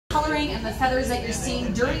coloring and the feathers that you're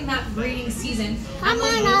seeing during that breeding season, and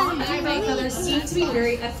those long eyebrow feathers seem to be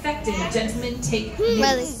very effective. Gentlemen, take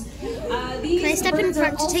notes. Can I step in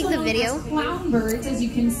front to take the video? Clown birds, as you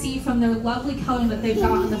can see from their lovely coloring that they've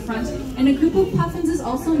got on the front. And a group of puffins is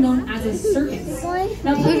also known as a circus.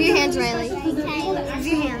 Now, move your hands, Riley. Move your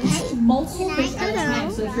hands. Catch multiple fish at a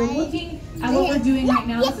time. So if you're looking at what we're doing right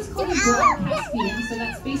now, this is called a broadcast feeding. So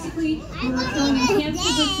that's basically when we're throwing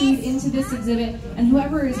handfuls of food into this exhibit, and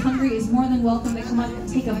whoever is hungry is more than welcome to come up and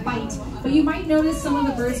take a bite. But you might notice some of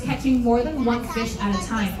the birds catching more than one fish at a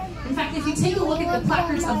time. In fact, if you take a look at the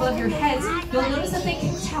placards above your heads, you'll notice that they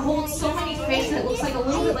can hold so many fish that it looks like a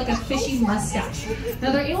little bit like a fishy mustache.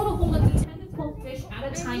 Now they're able to hold up to 10 to 12 fish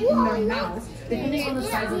at a time in their mouths, depending on the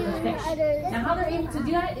size of the fish. Now how they're able to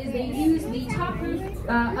do that is they use the top roof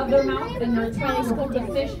of their mouth and their tongue to hold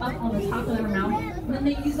the fish up on the top of their mouth, and then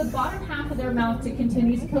they use the bottom half of their mouth to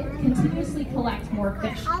continuously collect more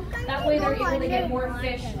fish. That way they're able to get more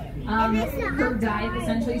fish per dive,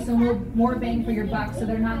 essentially, so more bang for your buck, so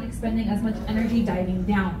they're not expending as much energy diving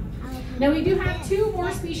down. Now we do have two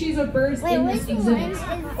more species of birds in this exhibit.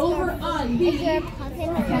 Over on the,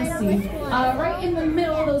 I can't see, right in the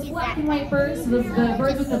middle, those black and white birds, the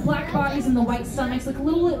birds with the black bodies and the white stomachs, look a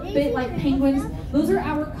little bit like penguins. Those are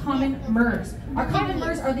our common murres. Our common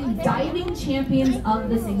murres are the diving champions of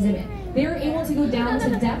this exhibit. They are able to go down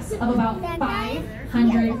to depths of about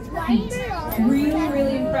 500 feet. Really,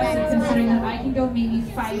 really impressive considering that I can go maybe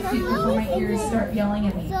 5 feet before my ears start yelling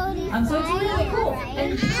at me. So it's really cool.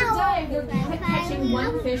 And per dive, they're catching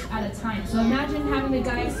one fish at a time. So imagine having to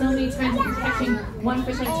dive so many times that you're catching one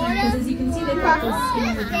fish at a time, because as you can see, they've got those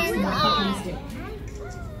skinnier beaks and puppies do.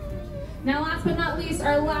 Now, last but not least,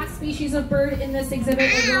 our last species of bird in this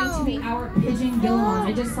exhibit is going to be our pigeon guillemot.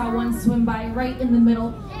 I just saw one swim by right in the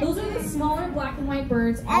middle. Those are the smaller black and white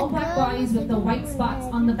birds, all black bodies with the white spots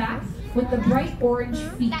on the back, with the bright orange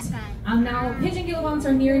feet. Now, pigeon guillemots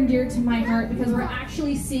are near and dear to my heart because we're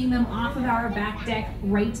actually seeing them off of our back deck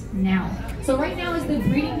right now. So right now is the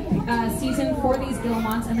breeding season for these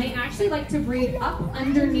guillemots, and they actually like to breed up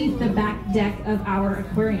underneath the back deck of our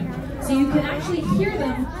aquarium. So you can actually hear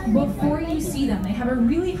them before you see them. They have a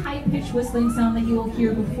really high-pitched whistling sound that you will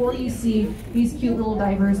hear before you see these cute little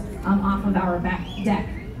divers off of our back deck.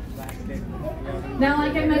 Now,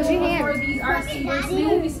 like I mentioned before, these are seabirds. They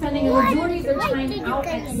will be spending a majority of their time out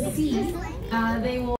at sea. They will